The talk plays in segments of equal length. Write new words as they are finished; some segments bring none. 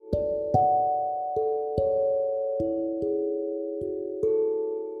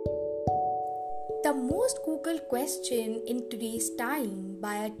difficult question in today's time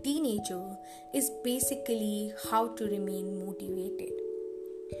by a teenager is basically how to remain motivated.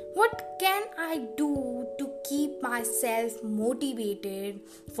 What can I do to keep myself motivated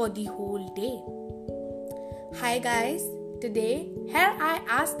for the whole day? Hi guys, today here I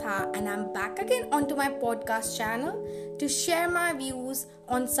Astha and I'm back again onto my podcast channel to share my views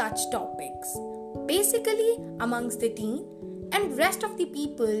on such topics. Basically amongst the teen and rest of the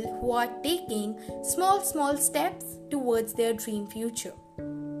people who are taking small steps towards their dream future.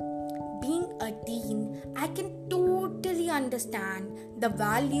 Being a teen, I can totally understand the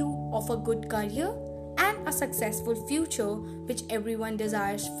value of a good career and a successful future which everyone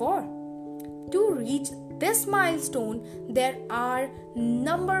desires for. To reach this milestone, there are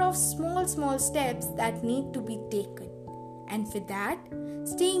number of small steps that need to be taken. And for that,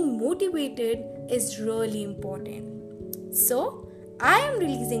 staying motivated is really important. So, I am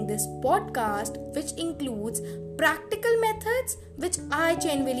releasing this podcast which includes practical methods which I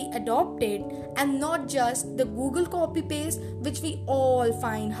genuinely adopted and not just the Google copy paste which we all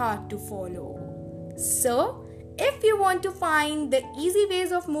find hard to follow. So, if you want to find the easy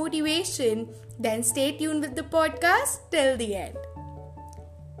ways of motivation, then stay tuned with the podcast till the end.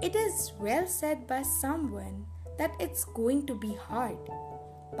 It is well said by someone that it's going to be hard.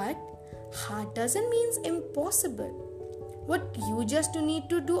 But hard doesn't mean impossible. What you just need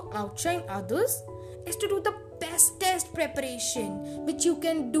to do outshine others is to do the best test preparation which you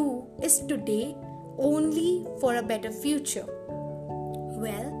can do is today only for a better future.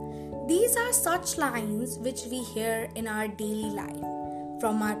 Well, these are such lines which we hear in our daily life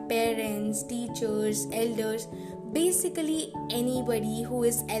from our parents, teachers, elders, basically anybody who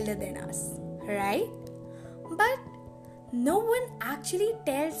is elder than us, right? But no one actually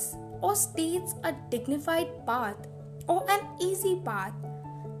tells or states a dignified path or an easy path.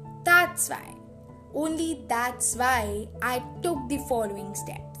 That's why I took the following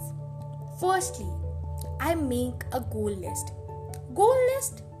steps. Firstly, I make a goal list. Goal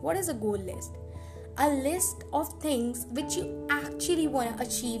list? What is a goal list? A list of things which you actually want to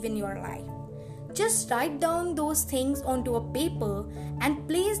achieve in your life. Just write down those things onto a paper and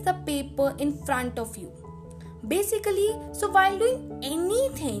place the paper in front of you. Basically, so while doing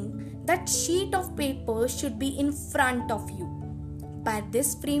anything, that sheet of paper should be in front of you. By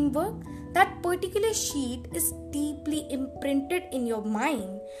this framework, that particular sheet is deeply imprinted in your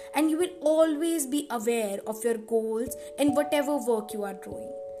mind and you will always be aware of your goals in whatever work you are doing.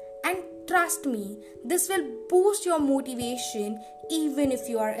 And trust me, this will boost your motivation even if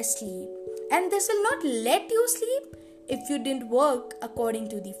you are asleep. And this will not let you sleep if you didn't work according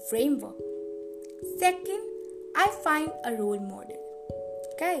to the framework. Second, I find a role model.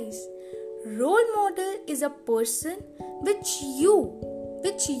 Guys, role model is a person which you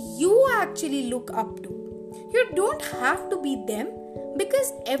actually look up to. You don't have to be them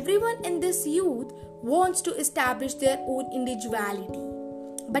because everyone in this youth wants to establish their own individuality.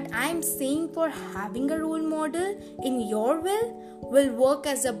 But I am saying for having a role model in your will work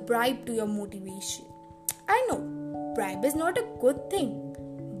as a bribe to your motivation. I know, bribe is not a good thing,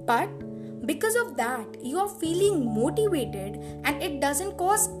 but because of that, you are feeling motivated and it doesn't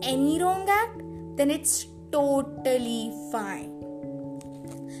cause any wrong act, then it's totally fine.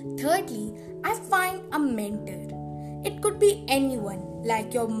 Thirdly, I find a mentor. It could be anyone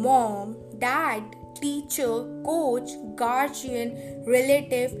like your mom, dad, teacher, coach, guardian,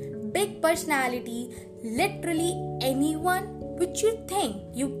 relative, big personality, literally anyone which you think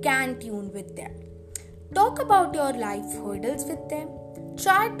you can tune with them. Talk about your life hurdles with them.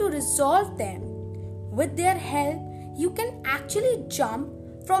 Try to resolve them. With their help, you can actually jump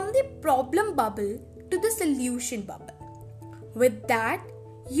from the problem bubble to the solution bubble. With that,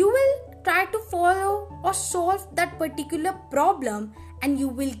 you will try to follow or solve that particular problem and you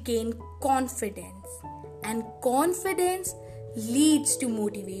will gain confidence. And confidence leads to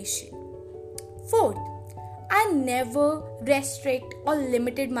motivation. Fourth, I never restrict or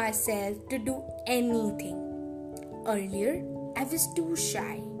limited myself to do anything. Earlier, I was too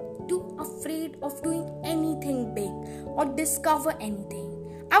shy, too afraid of doing anything big or discover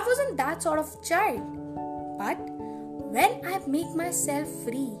anything. I wasn't that sort of child. But when I make myself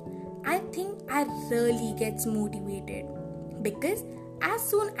free, I think I really get motivated. Because as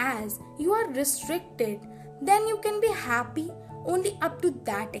soon as you are restricted, then you can be happy only up to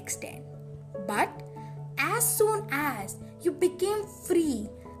that extent. But as soon as you became free,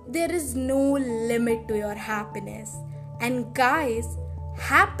 there is no limit to your happiness. And guys,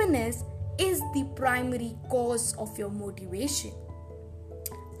 happiness is the primary cause of your motivation.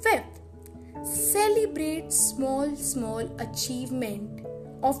 Fifth, Celebrate small achievement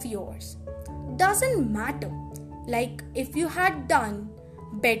of yours. Doesn't matter like if you had done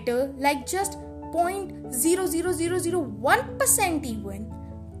better, like just 0.00001% even,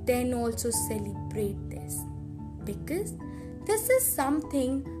 then also celebrate this, because this is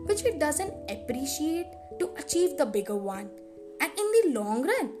something which it doesn't appreciate to achieve the bigger one, and in the long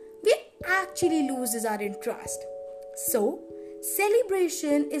run we actually loses our interest. So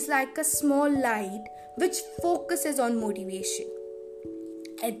celebration is like a small light which focuses on motivation.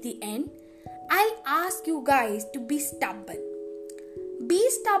 At the end, I'll ask you guys to be stubborn. Be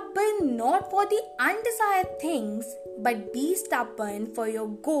stubborn not for the undesired things, but be stubborn for your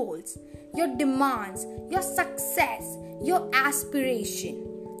goals, your demands, your success, your aspiration.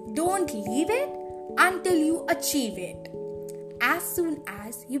 Don't leave it until you achieve it. As soon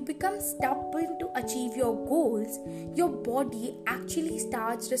as you become stubborn to achieve your goals, your body actually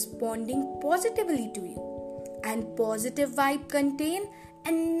starts responding positively to you. And positive vibe contain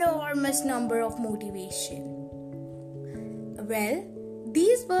enormous number of motivation. Well,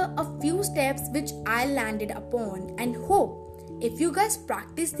 these were a few steps which I landed upon, and hope if you guys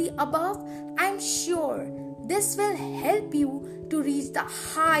practice the above, I'm sure this will help you to reach the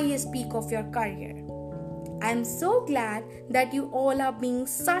highest peak of your career. I'm so glad that you all are being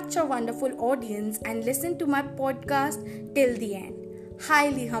such a wonderful audience and listen to my podcast till the end.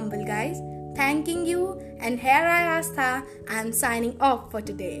 Highly humble, guys. Thanking you, and here I Astha, I'm signing off for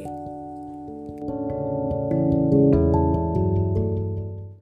today.